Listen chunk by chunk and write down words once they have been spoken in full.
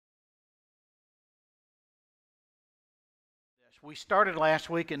We started last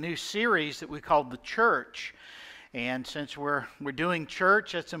week a new series that we called The Church. And since we're doing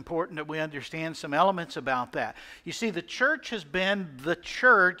church, it's important that we understand some elements about that. You see, the church has been the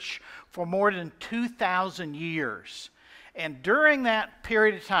church for more than 2,000 years. And during that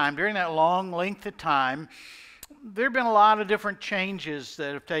period of time, during that long length of time, there have been a lot of different changes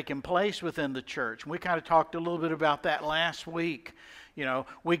that have taken place within the church. We kind of talked a little bit about that last week. You know,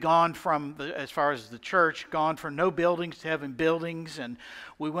 we gone from, as far as the church, gone from no buildings to having buildings. And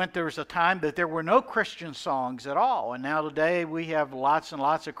there was a time that there were no Christian songs at all. And now today we have lots and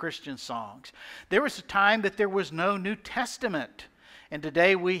lots of Christian songs. There was a time that there was no New Testament. And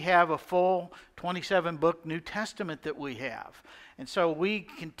today we have a full 27-book New Testament that we have. And so we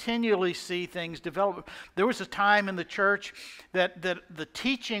continually see things develop. There was a time in the church that the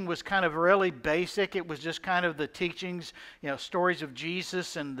teaching was kind of really basic. It was just kind of the teachings, stories of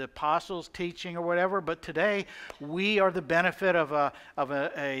Jesus and the apostles' teaching or whatever. But today we are the benefit of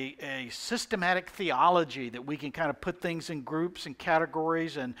a systematic theology that we can kind of put things in groups and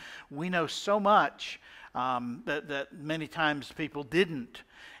categories. And we know so much that many times people didn't.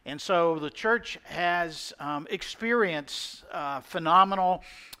 And so the church has experienced phenomenal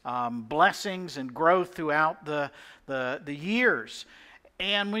blessings and growth throughout the years.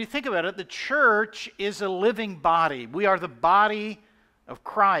 And when you think about it, the church is a living body. We are the body of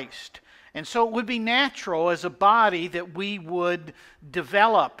Christ. And so it would be natural as a body that we would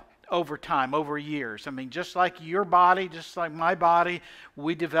develop over time, over years. I mean, just like your body, just like my body,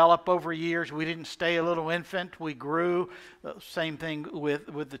 we develop over years. We didn't stay a little infant. We grew. Same thing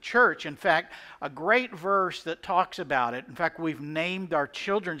with the church. In fact, a great verse that talks about it. In fact, we've named our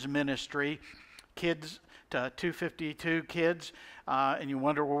children's ministry, Kids to 252 Kids. And you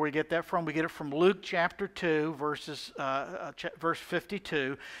wonder where we get that from. We get it from Luke chapter 2, verse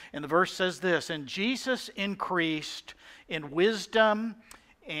 52. And the verse says this, "And Jesus increased in wisdom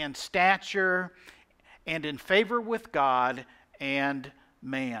and stature, and in favor with God and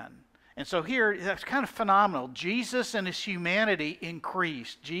man." And so here, that's kind of phenomenal. Jesus and his humanity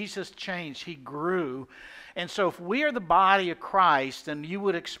increased. Jesus changed. He grew. And so if we are the body of Christ, then you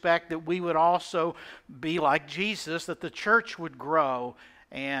would expect that we would also be like Jesus, that the church would grow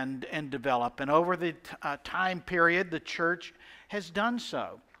and develop. And over the time period, the church has done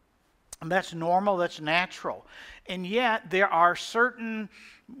so. And that's normal, that's natural. And yet there are certain,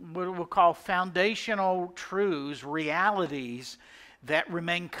 what we'll call foundational truths, realities that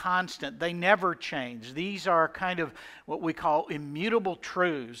remain constant. They never change. These are kind of what we call immutable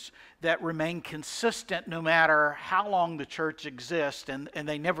truths that remain consistent no matter how long the church exists, and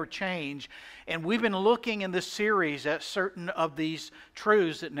they never change. And we've been looking in this series at certain of these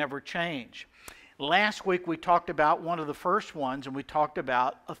truths that never change. Last week we talked about one of the first ones, and we talked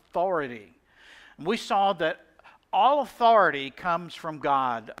about authority. And we saw that all authority comes from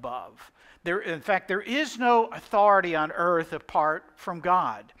God above. In fact, there is no authority on earth apart from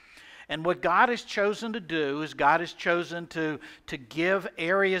God. And what God has chosen to do is God has chosen to give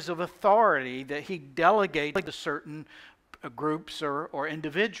areas of authority that he delegates to certain groups or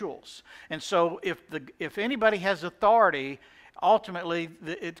individuals. And so if anybody has authority, ultimately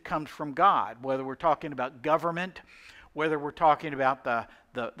it comes from God, whether we're talking about government, whether we're talking about the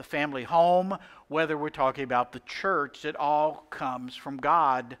family home, whether we're talking about the church. It all comes from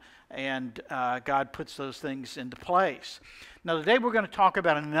God, and God puts those things into place. Now today we're going to talk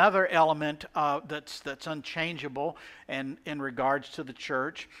about another element that's unchangeable and in regards to the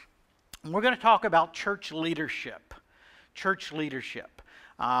church. And we're going to talk about church leadership. Church leadership.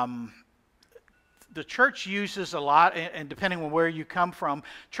 The church uses a lot, and depending on where you come from,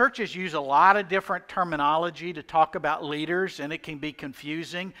 churches use a lot of different terminology to talk about leaders, and it can be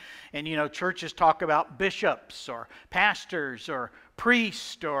confusing. And churches talk about bishops or pastors or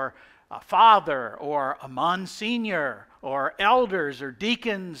priest or a father or a monsignor or elders or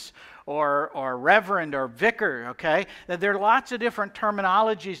deacons or reverend or vicar, okay? There are lots of different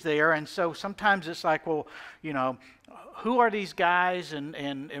terminologies there, and so sometimes it's like, well, who are these guys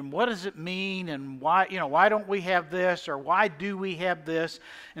and what does it mean, and why don't we have this, or why do we have this?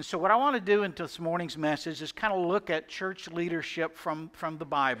 And so what I want to do into this morning's message is kind of look at church leadership from the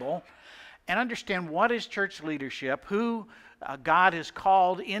Bible and understand what is church leadership, who God has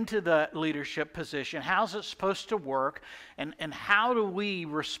called into the leadership position, how's it supposed to work, and how do we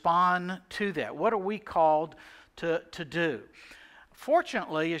respond to that? What are we called to do?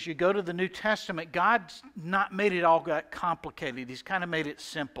 Fortunately, as you go to the New Testament, God's not made it all that complicated. He's kind of made it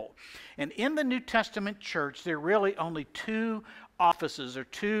simple. And in the New Testament church, there are really only two offices or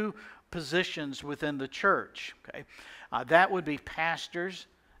two positions within the church. Okay, that would be pastors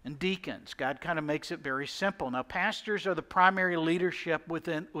and deacons. God kind of makes it very simple. Now, pastors are the primary leadership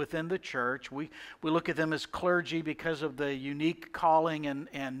within the church. We look at them as clergy because of the unique calling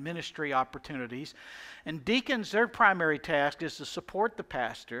and ministry opportunities. And deacons, their primary task is to support the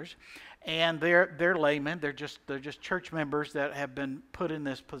pastors, and they're laymen. They're just church members that have been put in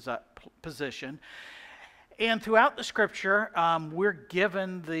this position. And throughout the Scripture, we're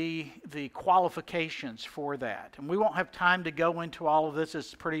given the qualifications for that. And we won't have time to go into all of this.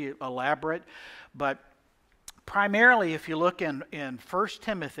 It's pretty elaborate. But primarily, if you look in 1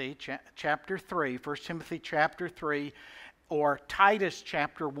 Timothy chapter 3, 1 Timothy chapter 3, or Titus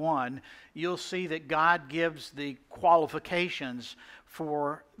chapter 1, you'll see that God gives the qualifications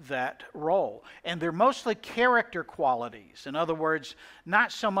for that role. And they're mostly character qualities. In other words,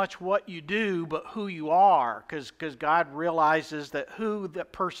 not so much what you do, but who you are, because God realizes that who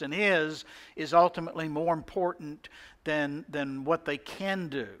that person is ultimately more important than what they can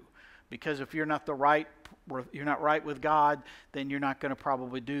do. Because if you're not right with God, then you're not going to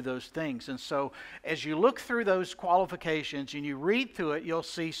probably do those things. And so as you look through those qualifications and you read through it, you'll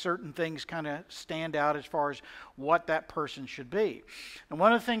see certain things kind of stand out as far as what that person should be. And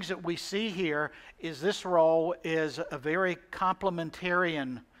one of the things that we see here is this role is a very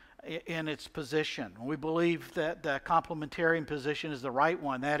complementarian in its position. We believe that the complementarian position is the right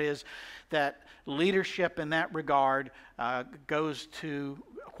one. That is, that leadership in that regard goes to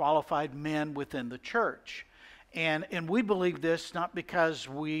qualified men within the church. And we believe this not because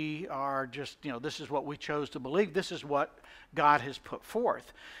we are just, this is what we chose to believe. This is what God has put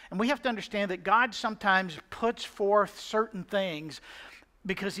forth. And we have to understand that God sometimes puts forth certain things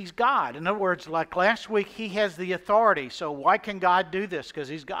because He's God. In other words, like last week, He has the authority. So why can God do this? Because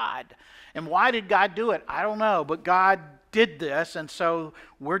He's God. And why did God do it? I don't know. But God did this, and so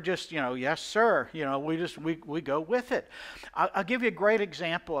we're just, yes, sir. We go with it. I'll give you a great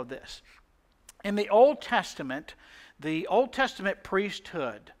example of this. In the Old Testament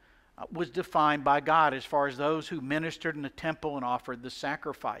priesthood was defined by God as far as those who ministered in the temple and offered the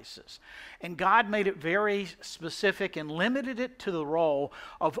sacrifices. And God made it very specific and limited it to the role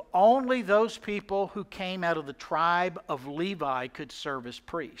of only those people who came out of the tribe of Levi could serve as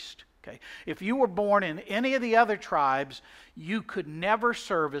priest. Okay. If you were born in any of the other tribes, you could never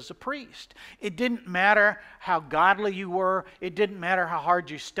serve as a priest. It didn't matter how godly you were. It didn't matter how hard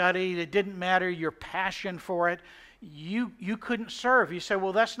you studied. It didn't matter your passion for it. You couldn't serve. You say,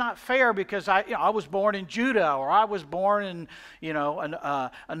 well, that's not fair because I was born in Judah, or I was born in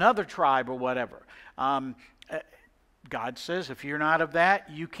another tribe or whatever. God says if you're not of that,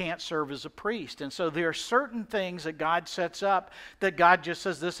 you can't serve as a priest. And so there are certain things that God sets up that God just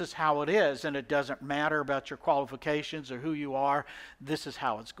says this is how it is, and it doesn't matter about your qualifications or who you are. This is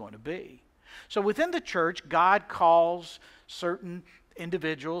how it's going to be. So within the church, God calls certain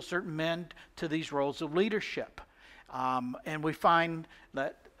individuals, certain men to these roles of leadership. And we find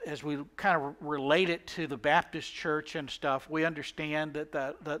that as we kind of relate it to the Baptist church and stuff, we understand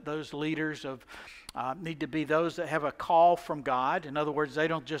that those leaders need to be those that have a call from God. In other words, they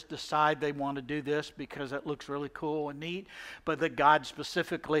don't just decide they want to do this because it looks really cool and neat, but that God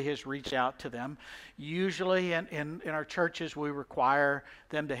specifically has reached out to them. Usually in our churches, we require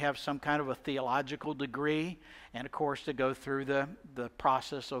them to have some kind of a theological degree and, of course, to go through the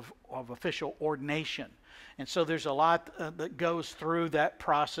process of official ordination. And so there's a lot that goes through that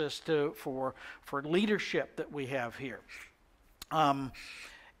process for leadership that we have here.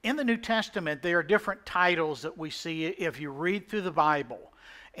 In the New Testament, there are different titles that we see if you read through the Bible.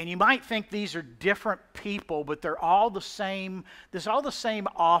 And you might think these are different people, but they're all the same. There's all the same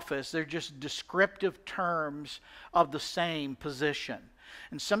office. They're just descriptive terms of the same position.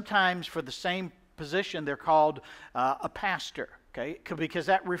 And sometimes for the same position, they're called a pastor, okay? Because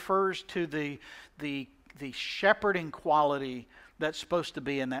that refers to the shepherding quality that's supposed to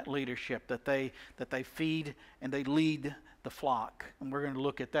be in that leadership, that they feed and they lead the flock. And we're going to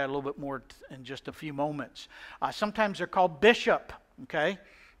look at that a little bit more in just a few moments. Sometimes they're called bishop, okay?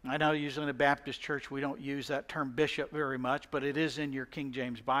 I know usually in the Baptist church we don't use that term bishop very much, but it is in your King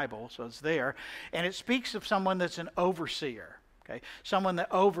James Bible, so it's there. And it speaks of someone that's an overseer, okay? Someone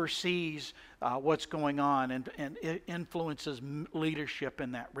that oversees what's going on and it influences leadership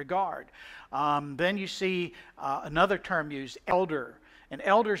in that regard. Then you see another term used, elder. And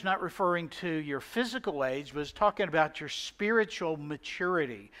elder is not referring to your physical age, but it's talking about your spiritual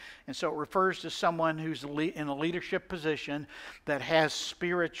maturity. And so it refers to someone who's in a leadership position that has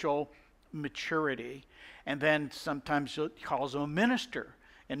spiritual maturity. And then sometimes it calls them a minister.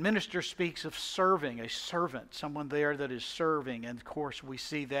 And minister speaks of serving, a servant, someone there that is serving. And of course we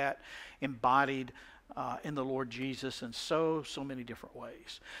see that embodied in the Lord Jesus in so many different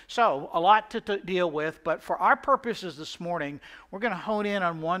ways. So, a lot to deal with, but for our purposes this morning, we're going to hone in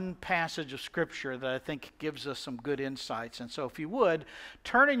on one passage of Scripture that I think gives us some good insights. And so, if you would,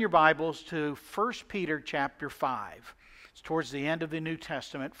 turn in your Bibles to 1 Peter chapter 5. It's towards the end of the New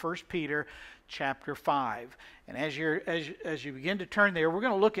Testament, 1 Peter chapter 5. And as you begin to turn there, we're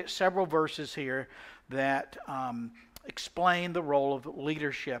going to look at several verses here that explain the role of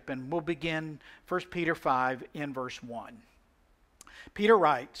leadership. And we'll begin 1 Peter 5 in verse 1. Peter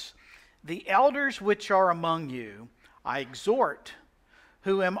writes, "The elders which are among you I exhort,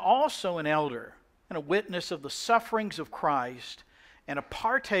 who am also an elder, and a witness of the sufferings of Christ, and a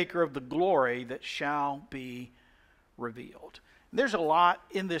partaker of the glory that shall be revealed." There's a lot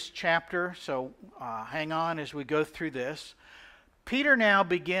in this chapter, so hang on as we go through this. Peter now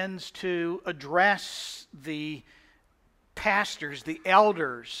begins to address the pastors, the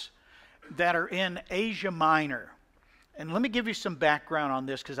elders that are in Asia Minor. And let me give you some background on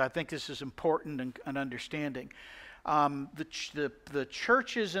this because I think this is important in understanding. The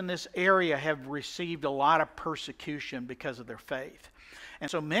churches in this area have received a lot of persecution because of their faith.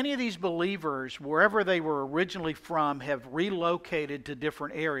 And so many of these believers, wherever they were originally from, have relocated to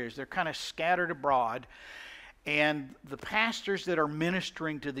different areas. They're kind of scattered abroad. And the pastors that are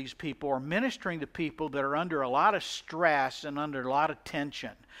ministering to these people are ministering to people that are under a lot of stress and under a lot of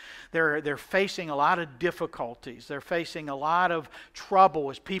tension. They're facing a lot of difficulties. They're facing a lot of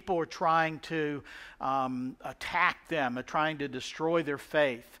trouble as people are trying to attack them, trying to destroy their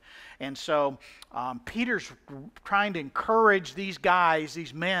faith. And so Peter's trying to encourage these guys,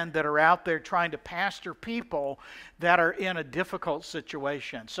 these men that are out there trying to pastor people that are in a difficult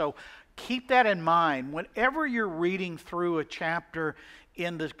situation. So keep that in mind whenever you're reading through a chapter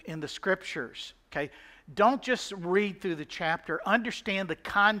in the Scriptures. Okay, don't just read through the chapter. Understand the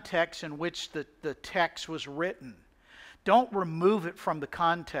context in which the text was written. Don't remove it from the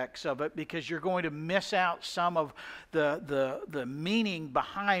context of it because you're going to miss out some of the meaning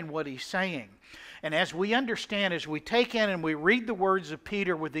behind what he's saying. And as we understand, as we take in and we read the words of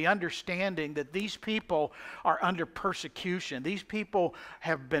Peter with the understanding that these people are under persecution, these people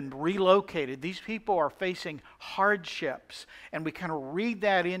have been relocated, these people are facing hardships, and we kind of read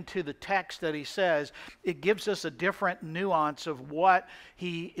that into the text that he says, it gives us a different nuance of what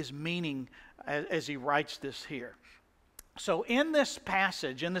he is meaning as he writes this here. So in this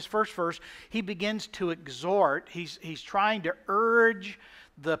passage, in this first verse, he begins to exhort, he's trying to urge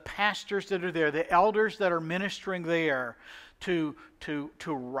the pastors that are there, the elders that are ministering there, to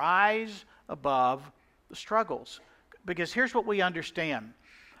rise above the struggles. Because here's what we understand.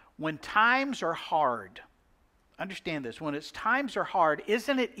 When times are hard, understand this, when times are hard,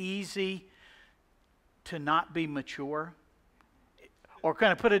 isn't it easy to not be mature? Or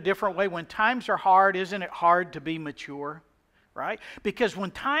kind of put it a different way, when times are hard, isn't it hard to be mature? Right? Because when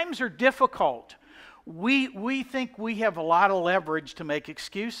times are difficult, we think we have a lot of leverage to make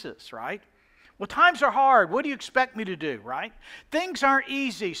excuses, right? Well, times are hard. What do you expect me to do, right? Things aren't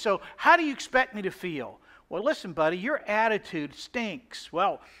easy, so how do you expect me to feel? Well, listen, buddy, your attitude stinks.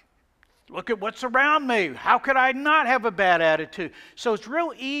 Well, look at what's around me. How could I not have a bad attitude? So it's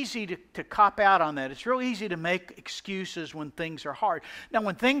real easy to cop out on that. It's real easy to make excuses when things are hard. Now,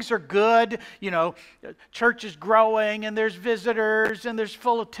 when things are good, church is growing and there's visitors and there's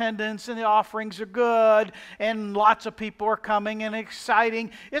full attendance and the offerings are good and lots of people are coming and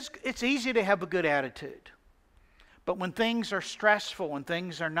exciting, it's easy to have a good attitude. But when things are stressful, when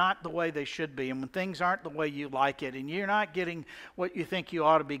things are not the way they should be, and when things aren't the way you like it, and you're not getting what you think you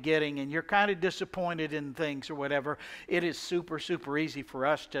ought to be getting, and you're kind of disappointed in things or whatever, it is super easy for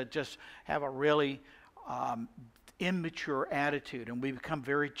us to just have a really immature attitude, and we become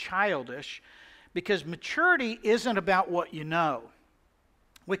very childish, because maturity isn't about what you know.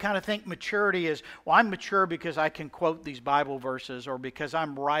 We kind of think maturity is, well, I'm mature because I can quote these Bible verses or because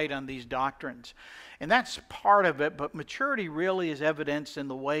I'm right on these doctrines. And that's part of it, but maturity really is evidenced in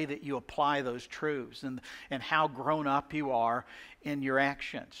the way that you apply those truths and how grown up you are in your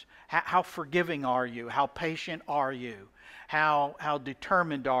actions. How forgiving are you? How patient are you? How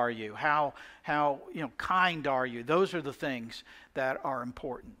determined are you? How kind are you? Those are the things that are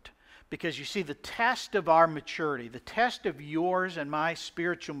important. Because you see, the test of our maturity, the test of yours and my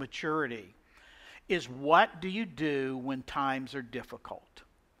spiritual maturity, is what do you do when times are difficult?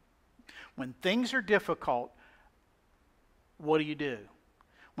 When things are difficult, what do you do?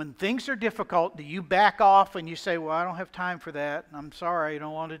 When things are difficult, do you back off and you say, well, I don't have time for that. I'm sorry, I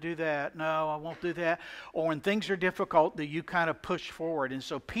don't want to do that. No, I won't do that. Or when things are difficult, do you kind of push forward? And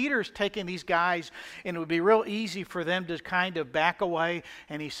so Peter's taking these guys, and it would be real easy for them to kind of back away.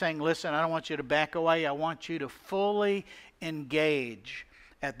 And he's saying, listen, I don't want you to back away. I want you to fully engage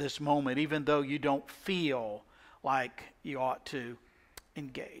at this moment, even though you don't feel like you ought to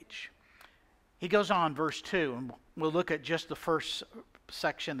engage. He goes on, verse 2, and we'll look at just the first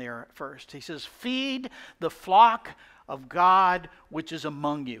section there first. He says, feed the flock of God which is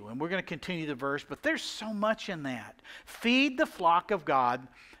among you. And we're going to continue the verse, but there's so much in that. Feed the flock of God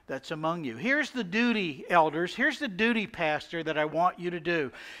that's among you. Here's the duty, elders. Here's the duty, pastor, that I want you to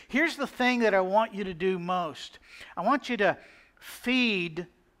do. Here's the thing that I want you to do most. I want you to feed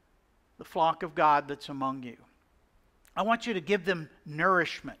the flock of God that's among you. I want you to give them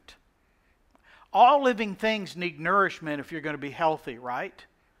nourishment. All living things need nourishment if you're going to be healthy, right?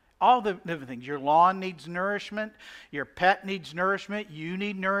 All the living things. Your lawn needs nourishment. Your pet needs nourishment. You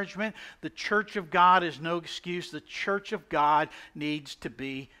need nourishment. The church of God is no excuse. The church of God needs to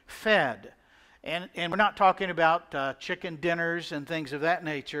be fed. And we're not talking about chicken dinners and things of that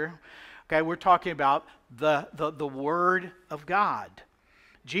nature. Okay, we're talking about the Word of God.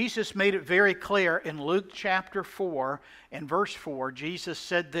 Jesus made it very clear in Luke chapter 4 and verse 4. Jesus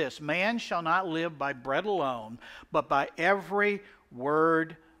said this, man shall not live by bread alone, but by every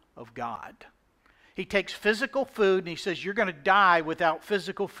word of God. He takes physical food and he says you're going to die without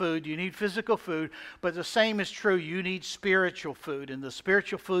physical food. You need physical food, but the same is true. You need spiritual food, and the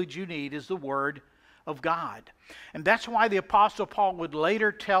spiritual food you need is the Word of God. And that's why the Apostle Paul would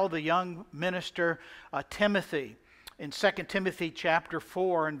later tell the young minister Timothy, in 2 Timothy chapter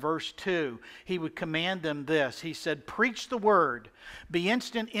 4 and verse 2, he would command them this. He said, preach the word, be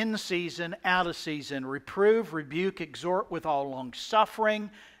instant in season, out of season, reprove, rebuke, exhort with all long-suffering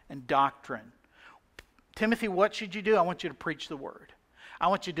and doctrine. Timothy, what should you do? I want you to preach the word. I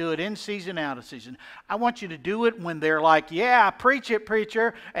want you to do it in season, out of season. I want you to do it when they're like, yeah, preach it,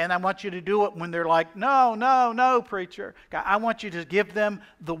 preacher. And I want you to do it when they're like, no, no, no, preacher. I want you to give them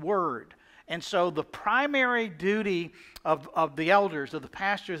the word. And so the primary duty of the elders, of the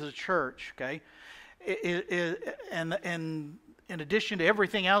pastors of the church, okay, and in addition to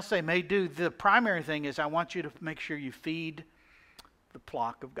everything else they may do, the primary thing is I want you to make sure you feed the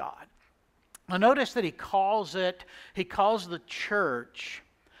flock of God. Now notice that he calls the church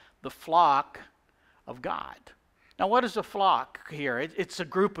the flock of God. Now what is a flock here? It's a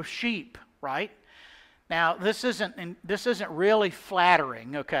group of sheep, right? Now this isn't really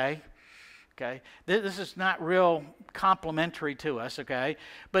flattering, okay? Okay, this is not real complimentary to us, okay?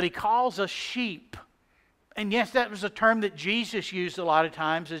 But he calls us sheep. And yes, that was a term that Jesus used a lot of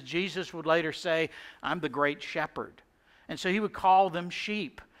times, as Jesus would later say, I'm the great shepherd. And so he would call them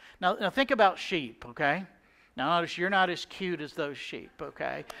sheep. Now think about sheep, okay? Now notice you're not as cute as those sheep,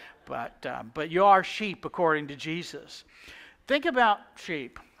 okay? But you are sheep according to Jesus. Think about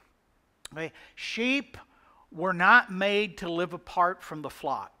sheep. Okay? Sheep were not made to live apart from the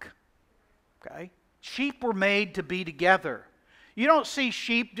flock. Okay? Sheep were made to be together. You don't see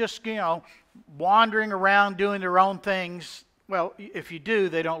sheep just, wandering around doing their own things. Well, if you do,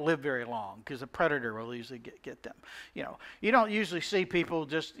 they don't live very long because a predator will usually get them. You don't usually see people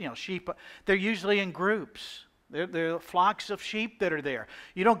just, sheep. They're usually in groups. They're flocks of sheep that are there.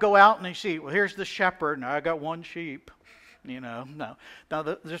 You don't go out and you see, well, here's the shepherd, and I got one sheep. No.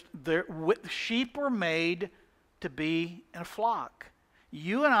 Now, sheep were made to be in a flock.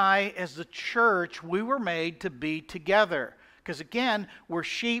 You and I, as the church, we were made to be together. Because again, we're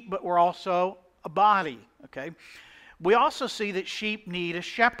sheep, but we're also a body. Okay? We also see that sheep need a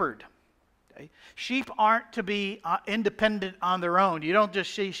shepherd. Okay? Sheep aren't to be independent on their own. You don't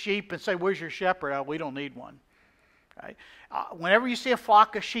just see sheep and say, where's your shepherd? Oh, we don't need one. Right? Whenever you see a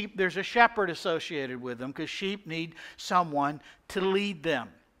flock of sheep, there's a shepherd associated with them because sheep need someone to lead them.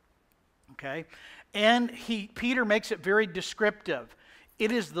 Okay? And Peter makes it very descriptive.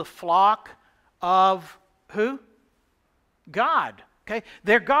 It is the flock of who? God. Okay?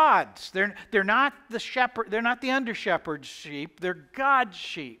 They're God's. They're not the shepherd, they're not the under shepherd's sheep, they're God's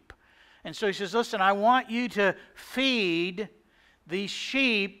sheep. And so he says, listen, I want you to feed these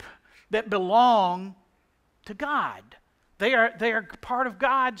sheep that belong to God. They are part of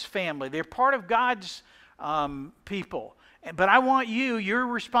God's family. They're part of God's people. But I want your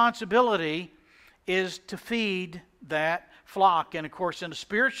responsibility is to feed that flock. And of course, in a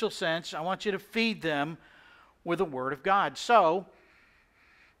spiritual sense, I want you to feed them with the Word of God. So,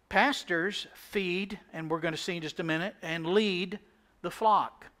 pastors feed, and we're going to see in just a minute, and lead the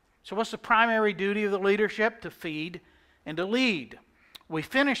flock. So what's the primary duty of the leadership? To feed and to lead. we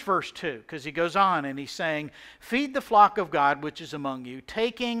finish verse 2 because he goes on and he's saying, feed the flock of God which is among you,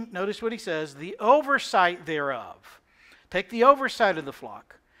 taking, notice what he says, the oversight thereof. Take the oversight of the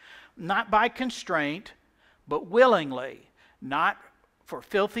flock, not by constraint, but willingly, not for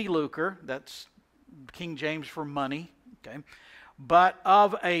filthy lucre, that's King James for money, okay, but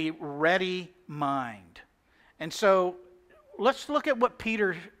of a ready mind. And so let's look at what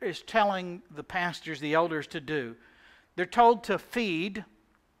Peter is telling the pastors, the elders, to do. They're told to feed,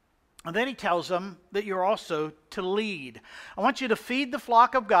 and then he tells them that you're also to lead. I want you to feed the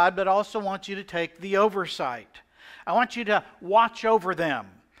flock of God, but I also want you to take the oversight. I want you to watch over them.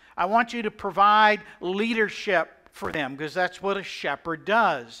 I want you to provide leadership for them, because that's what a shepherd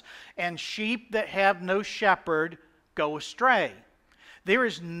does. And sheep that have no shepherd go astray. There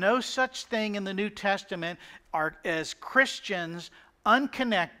is no such thing in the New Testament as Christians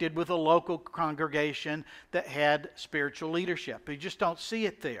unconnected with a local congregation that had spiritual leadership. You just don't see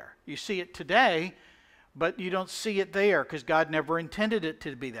it there. You see it today, but you don't see it there because God never intended it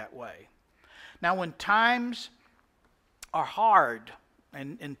to be that way. Now, when times are hard,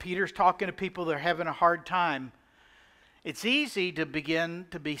 and Peter's talking to people that are having a hard time, it's easy to begin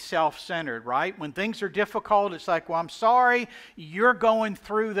to be self-centered, right? When things are difficult, it's like, well, I'm sorry you're going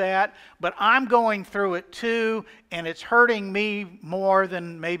through that, but I'm going through it too, and it's hurting me more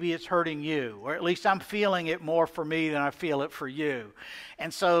than maybe it's hurting you. Or at least I'm feeling it more for me than I feel it for you.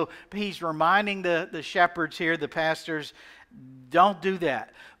 And so he's reminding the shepherds here, the pastors, don't do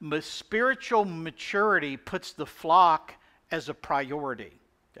that. But spiritual maturity puts the flock as a priority.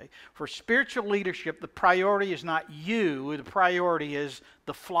 Okay? For spiritual leadership, the priority is not you, the priority is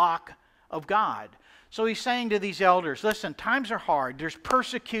the flock of God. So he's saying to these elders, listen, times are hard, there's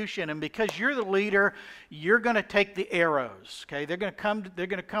persecution, and because you're the leader, you're going to take the arrows. Okay? They're going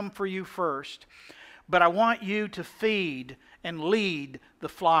to come for you first. But I want you to feed and lead the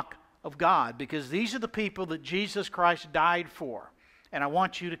flock of God, because these are the people that Jesus Christ died for. And I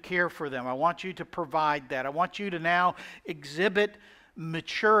want you to care for them. I want you to provide that. I want you to now exhibit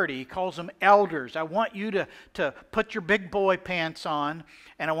maturity. He calls them elders. I want you to put your big boy pants on,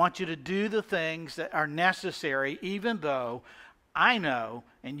 and I want you to do the things that are necessary, even though I know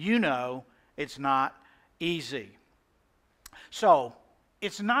and you know it's not easy. So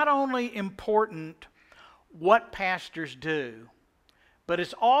it's not only important what pastors do, but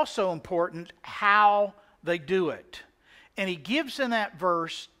it's also important how they do it. And he gives in that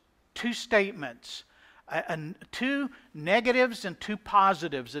verse two statements, two negatives and two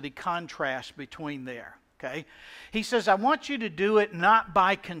positives that he contrasts between there. Okay? He says, I want you to do it not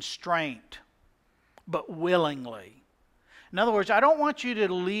by constraint, but willingly. In other words, I don't want you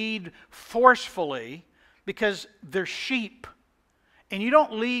to lead forcefully because they're sheep. And you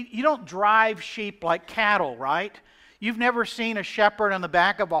don't drive sheep like cattle, right? You've never seen a shepherd on the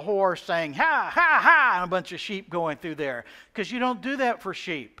back of a horse saying, ha, ha, ha, and a bunch of sheep going through there. Because you don't do that for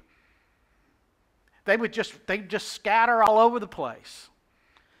sheep. They'd just scatter all over the place.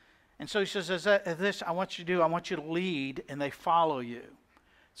 And so he says, this I want you to do, I want you to lead, and they follow you.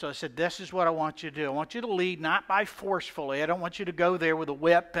 So I said, this is what I want you to do. I want you to lead not by forcefully. I don't want you to go there with a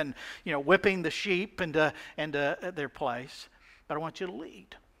whip and whipping the sheep into their place. But I want you to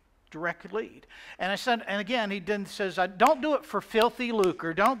lead. Direct lead. And I said, and again, he then says, don't do it for filthy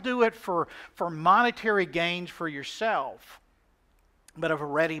lucre. Don't do it for monetary gains for yourself, but of a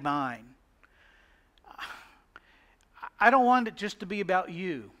ready mind. I don't want it just to be about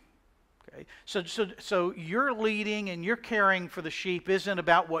you. Okay? So your leading and your caring for the sheep isn't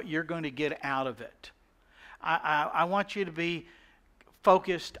about what you're going to get out of it. I want you to be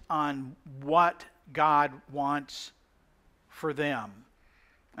focused on what God wants for them.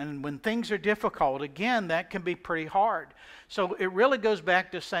 And when things are difficult, again, that can be pretty hard. So it really goes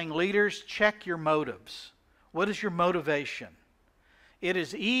back to saying, leaders, check your motives. What is your motivation? It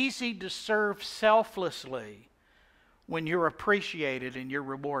is easy to serve selflessly when you're appreciated and you're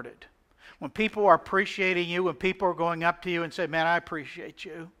rewarded. When people are appreciating you, when people are going up to you and say, man, I appreciate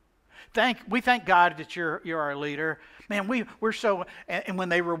you. We thank God that you're our leader. Man, we're so, and when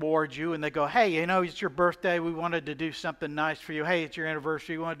they reward you and they go, hey, it's your birthday, we wanted to do something nice for you. Hey, it's your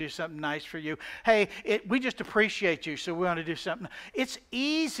anniversary, we want to do something nice for you. Hey, we just appreciate you, so we want to do something. It's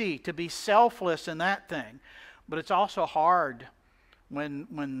easy to be selfless in that thing, but it's also hard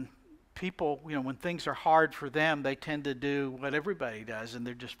when people, when things are hard for them, they tend to do what everybody does, and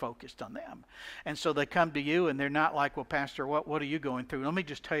they're just focused on them. And so they come to you, and they're not like, well, Pastor, what are you going through? Let me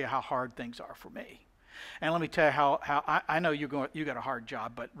just tell you how hard things are for me. And let me tell you how I know you got a hard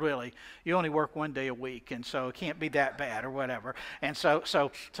job, but really, you only work one day a week, and so it can't be that bad or whatever. And so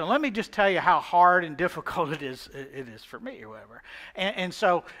let me just tell you how hard and difficult it is for me or whatever. And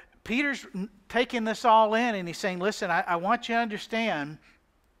so Peter's taking this all in, and he's saying, listen, I want you to understand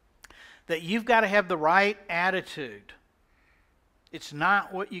that you've got to have the right attitude. It's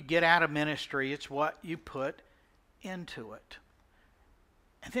not what you get out of ministry, it's what you put into it.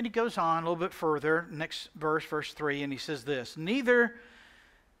 And then he goes on a little bit further, next verse, verse 3, and he says this, neither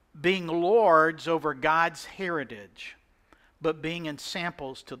being lords over God's heritage, but being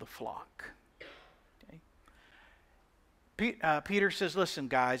ensamples to the flock. Okay? Peter says, listen,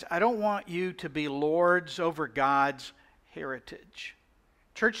 guys, I don't want you to be lords over God's heritage.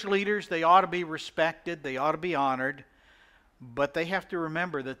 Church leaders, they ought to be respected, they ought to be honored, but they have to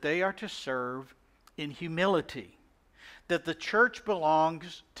remember that they are to serve in humility. That the church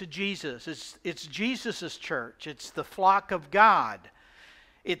belongs to Jesus. It's Jesus' church. It's the flock of God.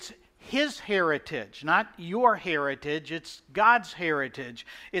 It's His heritage, not your heritage. It's God's heritage.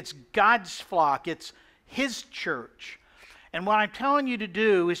 It's God's flock. It's His church. And what I'm telling you to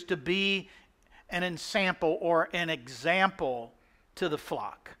do is to be an ensample or an example to the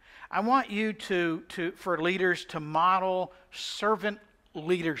flock. I want you for leaders to model servant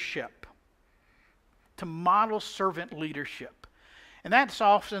leadership. To model servant leadership. And that's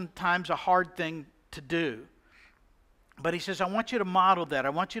oftentimes a hard thing to do. But he says, I want you to model that. I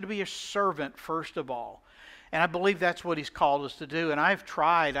want you to be a servant first of all. And I believe that's what he's called us to do. And I've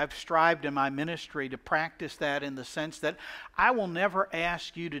strived in my ministry to practice that in the sense that I will never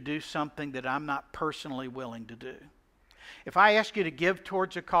ask you to do something that I'm not personally willing to do. If I ask you to give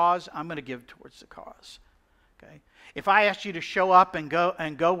towards a cause, I'm going to give towards the cause. Okay? If I ask you to show up and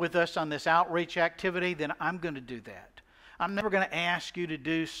go with us on this outreach activity, then I'm going to do that. I'm never going to ask you to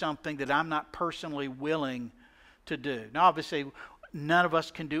do something that I'm not personally willing to do. Now, obviously, none of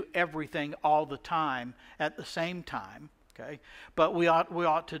us can do everything all the time at the same time. Okay, but we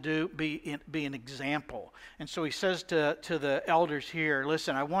ought to be an example. And so he says to the elders here,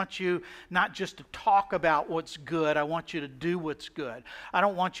 listen, I want you not just to talk about what's good, I want you to do what's good. I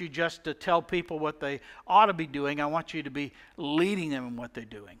don't want you just to tell people what they ought to be doing, I want you to be leading them in what they're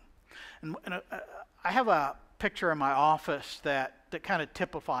doing. And I have a picture in my office that kind of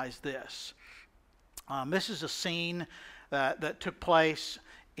typifies this. This is a scene that took place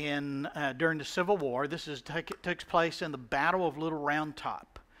during the Civil War. This takes place in the Battle of Little Round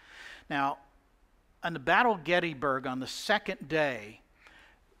Top. Now, on the Battle of Gettysburg, on the second day,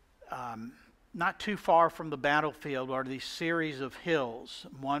 not too far from the battlefield are these series of hills.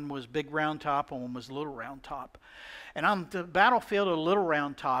 One was Big Round Top and one was Little Round Top. And on the battlefield of Little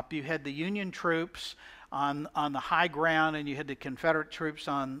Round Top, you had the Union troops on the high ground, and you had the Confederate troops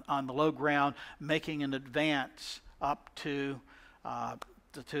on the low ground making an advance up to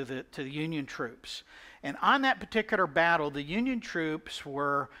the Union troops. And on that particular battle, the Union troops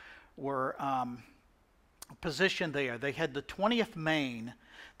were positioned there. They had the 20th Maine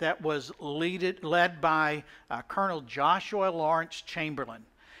that was led by Colonel Joshua Lawrence Chamberlain.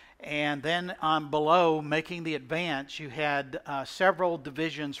 And then below, making the advance, you had several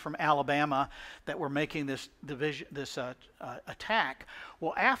divisions from Alabama that were making this attack.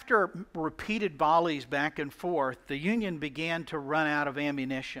 Well, after repeated volleys back and forth, the Union began to run out of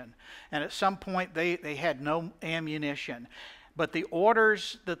ammunition. And at some point, they had no ammunition. But the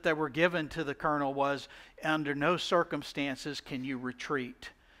orders that they were given to the colonel was, under no circumstances can you retreat.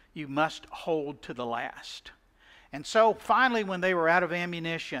 You must hold to the last. And so finally, when they were out of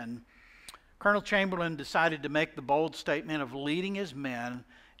ammunition, Colonel Chamberlain decided to make the bold statement of leading his men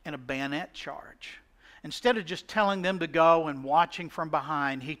in a bayonet charge. Instead of just telling them to go and watching from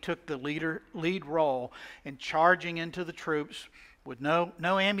behind, he took the lead role in charging into the troops with no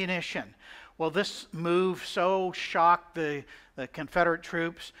ammunition. Well, this move so shocked the Confederate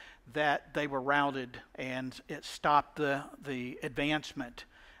troops that they were routed, and it stopped the advancement.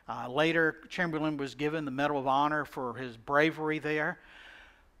 Later, Chamberlain was given the Medal of Honor for his bravery there.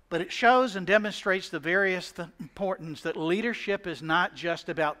 But it shows and demonstrates the importance that leadership is not just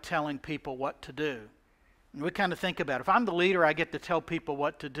about telling people what to do. And we kind of think about it. If I'm the leader, I get to tell people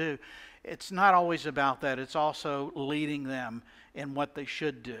what to do. It's not always about that. It's also leading them in what they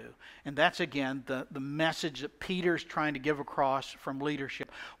should do. And that's, again, the message that Peter's trying to give across from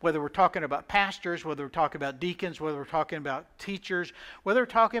leadership. Whether we're talking about pastors, whether we're talking about deacons, whether we're talking about teachers, whether we're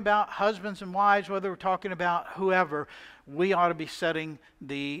talking about husbands and wives, whether we're talking about whoever, we ought to be setting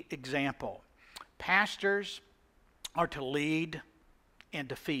the example. Pastors are to lead and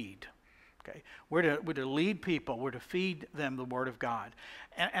to feed. Okay, we're to lead people. We're to feed them the Word of God.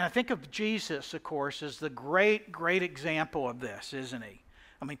 And I think of Jesus, of course, as the great, great example of this, isn't he?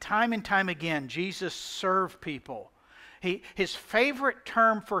 I mean, time and time again, Jesus served people. His favorite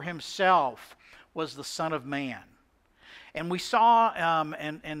term for himself was the Son of Man. And we saw,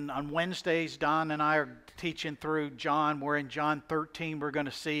 and on Wednesdays, Don and I are teaching through John. We're in John 13. We're going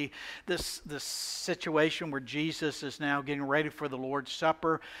to see this situation where Jesus is now getting ready for the Lord's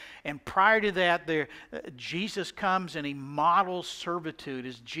Supper. And prior to that, Jesus comes and he models servitude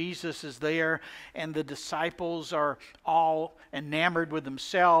as Jesus is there. And the disciples are all enamored with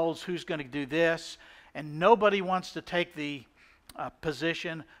themselves. Who's going to do this? And nobody wants to take the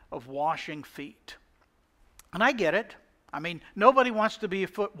position of washing feet. And I get it. I mean, nobody wants to be a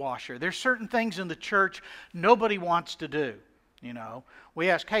foot washer. There's certain things in the church nobody wants to do. You know, we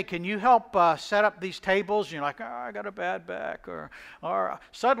ask, hey, can you help set up these tables? And you're like, oh, I got a bad back, or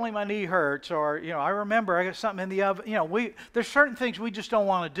suddenly my knee hurts, or I remember I got something in the oven. There's certain things we just don't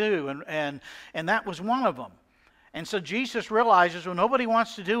want to do, and that was one of them. And so Jesus realizes, well, nobody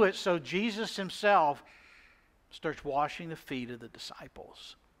wants to do it, so Jesus himself starts washing the feet of the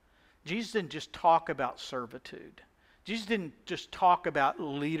disciples. Jesus didn't just talk about servitude. Jesus didn't just talk about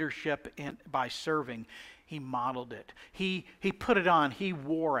leadership by serving. He modeled it. He put it on. He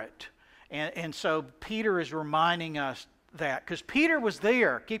wore it. And so Peter is reminding us that. Because Peter was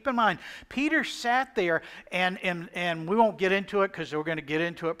there. Keep in mind, Peter sat there, and we won't get into it because we're going to get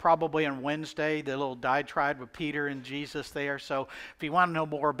into it probably on Wednesday, the little diatribe with Peter and Jesus there. So if you want to know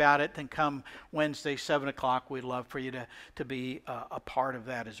more about it, then come Wednesday, 7 o'clock. We'd love for you to be a part of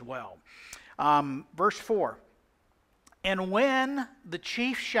that as well. Verse 4. And when the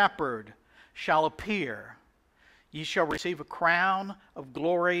chief shepherd shall appear, ye shall receive a crown of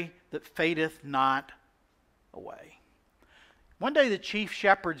glory that fadeth not away. One day the chief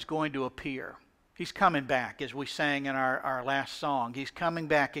shepherd's going to appear. He's coming back, as we sang in our last song. He's coming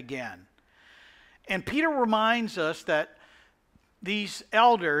back again. And Peter reminds us that these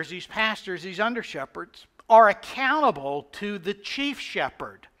elders, these pastors, these under-shepherds are accountable to the chief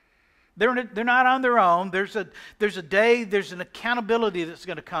shepherd. They're not on their own. There's a day, there's an accountability that's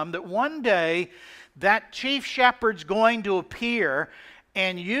going to come, that one day that chief shepherd's going to appear,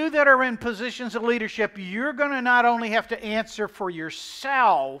 and you that are in positions of leadership, you're going to not only have to answer for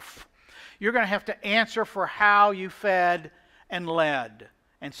yourself, you're going to have to answer for how you fed and led.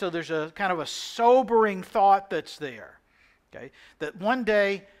 And so there's a kind of a sobering thought that's there. Okay? That one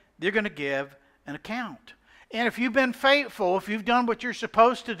day they're going to give an account. And if you've been faithful, if you've done what you're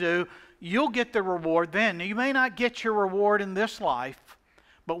supposed to do, you'll get the reward then. Now, you may not get your reward in this life,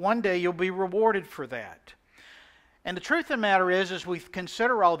 but one day you'll be rewarded for that. And the truth of the matter is, as we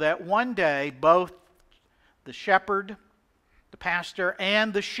consider all that, one day both the shepherd, the pastor,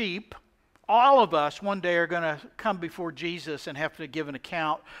 and the sheep, all of us one day are going to come before Jesus and have to give an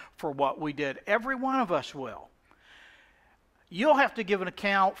account for what we did. Every one of us will. You'll have to give an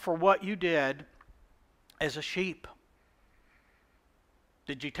account for what you did as a sheep.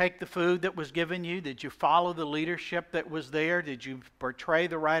 Did you take the food that was given you? Did you follow the leadership that was there? Did you portray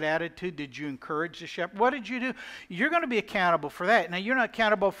the right attitude? Did you encourage the shepherd? What did you do? You're going to be accountable for that. Now, you're not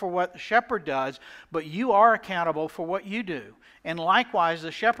accountable for what the shepherd does, but you are accountable for what you do. And likewise,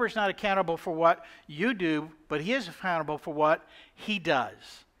 the shepherd's not accountable for what you do, but he is accountable for what he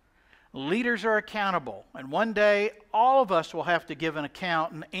does. Leaders are accountable. And one day, all of us will have to give an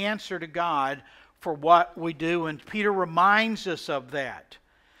account and answer to God for what we do, and Peter reminds us of that.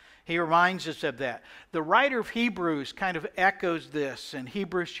 He reminds us of that. The writer of Hebrews kind of echoes this in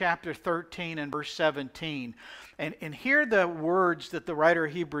Hebrews chapter 13 and verse 17. And hear the words that the writer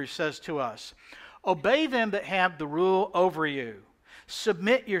of Hebrews says to us. Obey them that have the rule over you.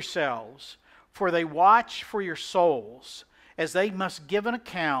 Submit yourselves, for they watch for your souls, as they must give an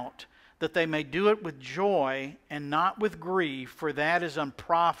account, that they may do it with joy and not with grief, for that is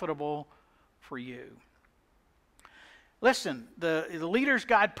unprofitable for you. Listen, the leaders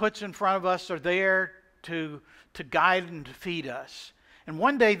God puts in front of us are there to guide and to feed us. And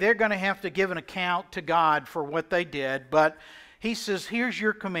one day they're going to have to give an account to God for what they did. But he says, here's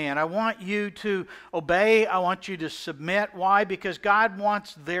your command. I want you to obey. I want you to submit. Why? Because God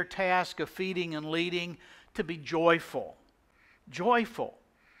wants their task of feeding and leading to be joyful. Joyful.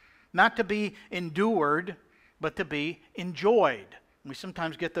 Not to be endured, but to be enjoyed. We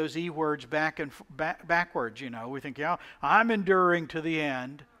sometimes get those E words backwards, you know. We think, yeah, I'm enduring to the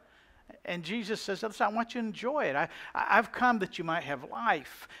end. And Jesus says, I want you to enjoy it. I've come that you might have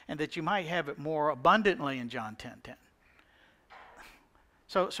life and that you might have it more abundantly in John 10:10.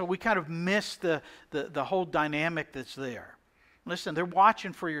 So we kind of miss the whole dynamic that's there. Listen, they're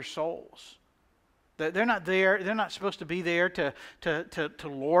watching for your souls. They're not there. They're not supposed to be there to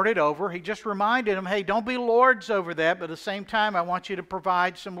lord it over. He just reminded them, hey, don't be lords over that, but at the same time, I want you to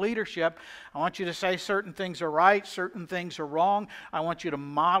provide some leadership. I want you to say certain things are right, certain things are wrong. I want you to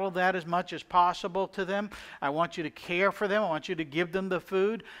model that as much as possible to them. I want you to care for them. I want you to give them the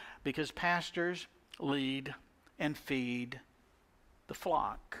food, because pastors lead and feed the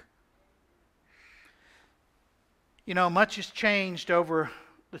flock. You know, much has changed over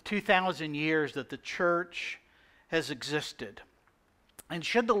the 2,000 years that the church has existed. And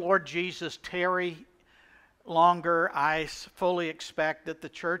should the Lord Jesus tarry longer, I fully expect that the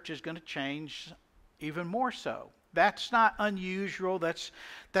church is going to change even more so. That's not unusual. That's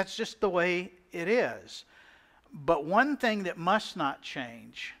just the way it is. But one thing that must not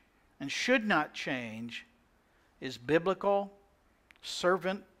change and should not change is biblical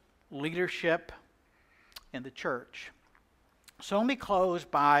servant leadership in the church. So let me close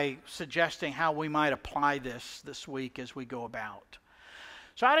by suggesting how we might apply this week as we go about.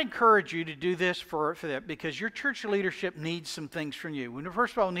 So I'd encourage you to do this for that, because your church leadership needs some things from you.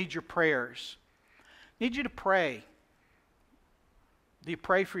 First of all, needs your prayers. Need you to pray. Do you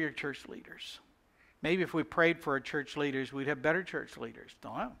pray for your church leaders? Maybe if we prayed for our church leaders, we'd have better church leaders.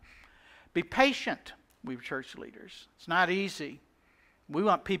 Don't know. Be patient with church leaders. It's not easy. We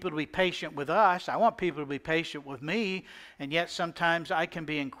want people to be patient with us. I want people to be patient with me, and yet sometimes I can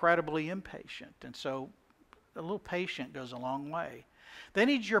be incredibly impatient. And so a little patient goes a long way. They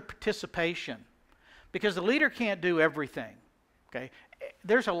need your participation, because the leader can't do everything. Okay?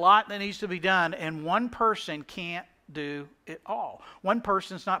 There's a lot that needs to be done, and one person can't do it all. One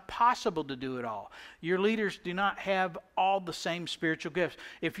person's not possible to do it all. Your leaders do not have all the same spiritual gifts.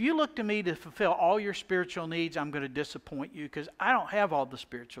 If you look to me to fulfill all your spiritual needs, I'm going to disappoint you, because I don't have all the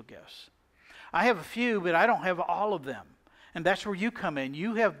spiritual gifts. I have a few, but I don't have all of them. And that's where you come in.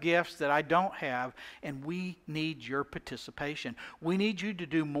 You have gifts that I don't have, and we need your participation. We need you to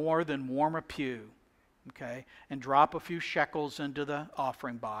do more than warm a pew, okay, and drop a few shekels into the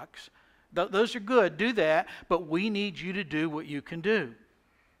offering box. Those are good. Do that. But we need you to do what you can do.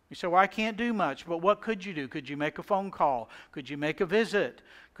 You say, well, I can't do much. But what could you do? Could you make a phone call? Could you make a visit?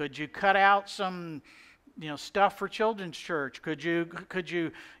 Could you cut out some, stuff for children's church? Could you,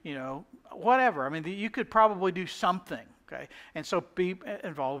 whatever. I mean, you could probably do something. Okay? And so be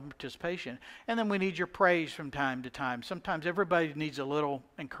involved in participation. And then we need your praise from time to time. Sometimes everybody needs a little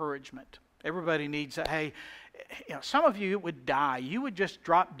encouragement. Everybody needs that, hey, some of you would die. You would just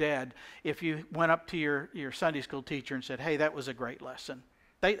drop dead if you went up to your Sunday school teacher and said, hey, that was a great lesson.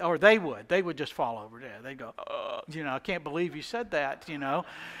 They would just fall over dead. They'd go, I can't believe you said that,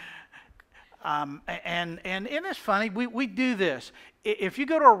 And it's funny, we do this. If you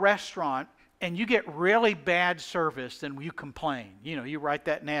go to a restaurant and you get really bad service, then you complain. You write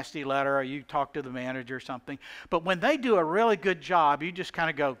that nasty letter, or you talk to the manager or something. But when they do a really good job, you just kind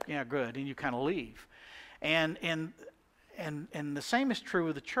of go, yeah, good, and you kind of leave. And the same is true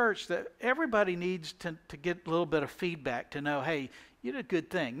with the church, that everybody needs to get a little bit of feedback to know, hey, you did a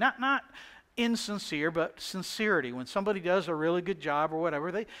good thing. Not insincere, but sincerity. When somebody does a really good job or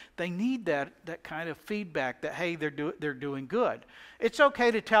whatever, they need that kind of feedback that, hey, they're doing good. It's okay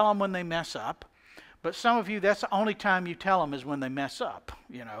to tell them when they mess up, but some of you, that's the only time you tell them is when they mess up.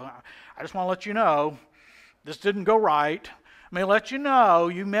 I just want to let you know, this didn't go right. I'm going to let you know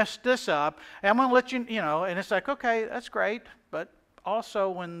you messed this up. And I'm going to let you, and it's like, okay, that's great. But also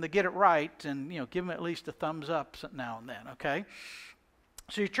when they get it right, and, give them at least a thumbs up now and then, okay?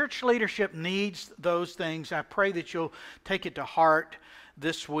 So your church leadership needs those things. I pray that you'll take it to heart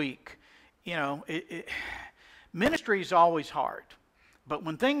this week. Ministry is always hard. But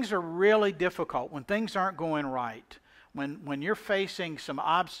when things are really difficult, when things aren't going right, when you're facing some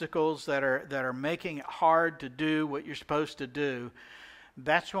obstacles that are making it hard to do what you're supposed to do,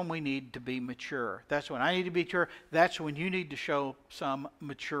 that's when we need to be mature. That's when I need to be mature. That's when you need to show some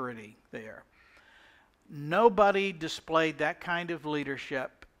maturity there. Nobody displayed that kind of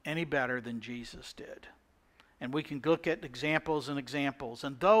leadership any better than Jesus did. And we can look at examples and examples.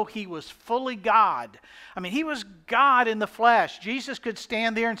 And though he was fully God, he was God in the flesh. Jesus could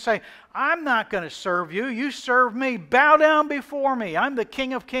stand there and say, I'm not going to serve you. You serve me. Bow down before me. I'm the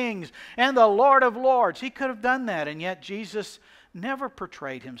King of Kings and the Lord of Lords. He could have done that. And yet Jesus never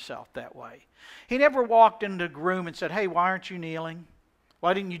portrayed himself that way. He never walked into the room and said, hey, why aren't you kneeling?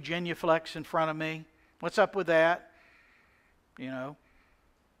 Why didn't you genuflex in front of me? What's up with that?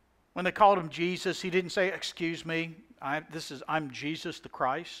 When they called him Jesus, he didn't say, excuse me, I'm Jesus the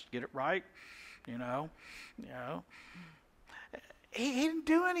Christ. Get it right? He didn't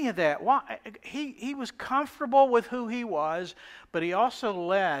do any of that. Why? He was comfortable with who he was, but he also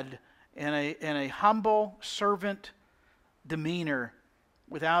led in a humble servant demeanor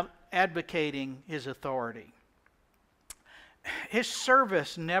without advocating his authority. His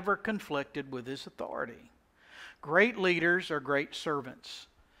service never conflicted with his authority. Great leaders are great servants.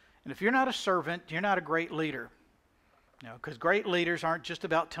 And if you're not a servant, you're not a great leader. Because great leaders aren't just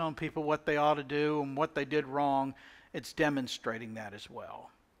about telling people what they ought to do and what they did wrong. It's demonstrating that as well.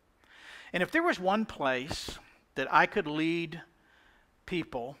 And if there was one place that I could lead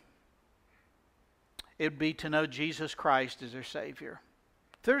people, it would be to know Jesus Christ as their Savior.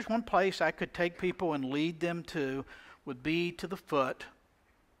 If there's one place I could take people and lead them to, would be to the foot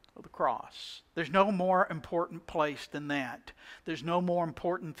of the cross. There's no more important place than that. There's no more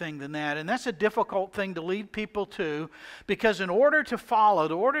important thing than that. And that's a difficult thing to lead people to, because in order to follow,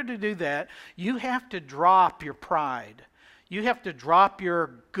 in order to do that, you have to drop your pride. You have to drop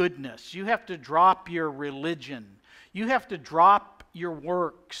your goodness. You have to drop your religion. You have to drop your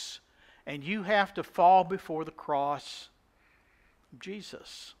works. And you have to fall before the cross of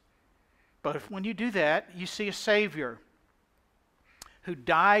Jesus. But when you do that, you see a Savior who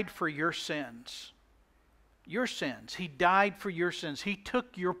died for your sins. Your sins. He died for your sins. He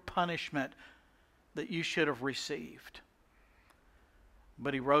took your punishment that you should have received.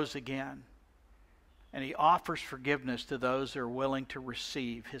 But He rose again. And He offers forgiveness to those that are willing to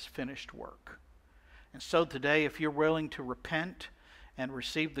receive His finished work. And so today, if you're willing to repent and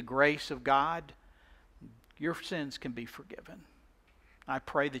receive the grace of God, your sins can be forgiven. I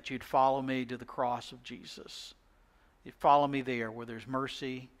pray that you'd follow me to the cross of Jesus. You'd follow me there where there's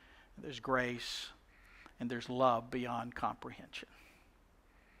mercy, there's grace, and there's love beyond comprehension.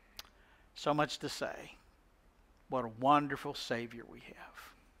 So much to say. What a wonderful Savior we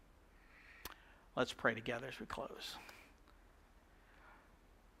have. Let's pray together as we close.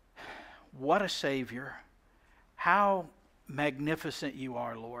 What a Savior. How magnificent you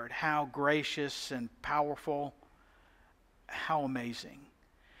are, Lord. How gracious and powerful. How amazing.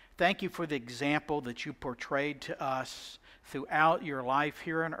 Thank you for the example that you portrayed to us throughout your life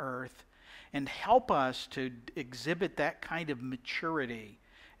here on earth. And help us to exhibit that kind of maturity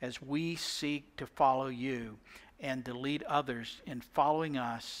as we seek to follow you and to lead others in following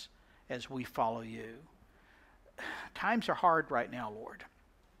us as we follow you. Times are hard right now, Lord.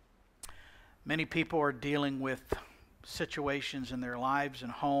 Many people are dealing with situations in their lives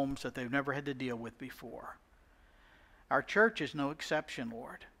and homes that they've never had to deal with before. Our church is no exception,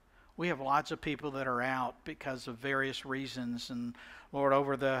 Lord. We have lots of people that are out because of various reasons. And Lord,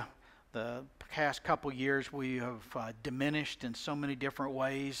 over the past couple years, we have diminished in so many different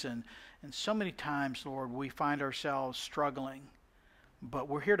ways. And so many times, Lord, we find ourselves struggling. But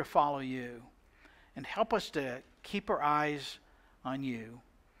we're here to follow you. And help us to keep our eyes on you.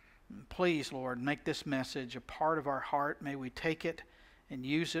 And please, Lord, make this message a part of our heart. May we take it and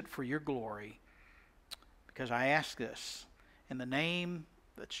use it for your glory. Because I ask this in the name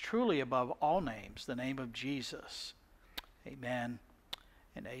that's truly above all names, the name of Jesus. Amen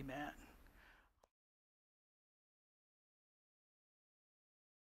and amen.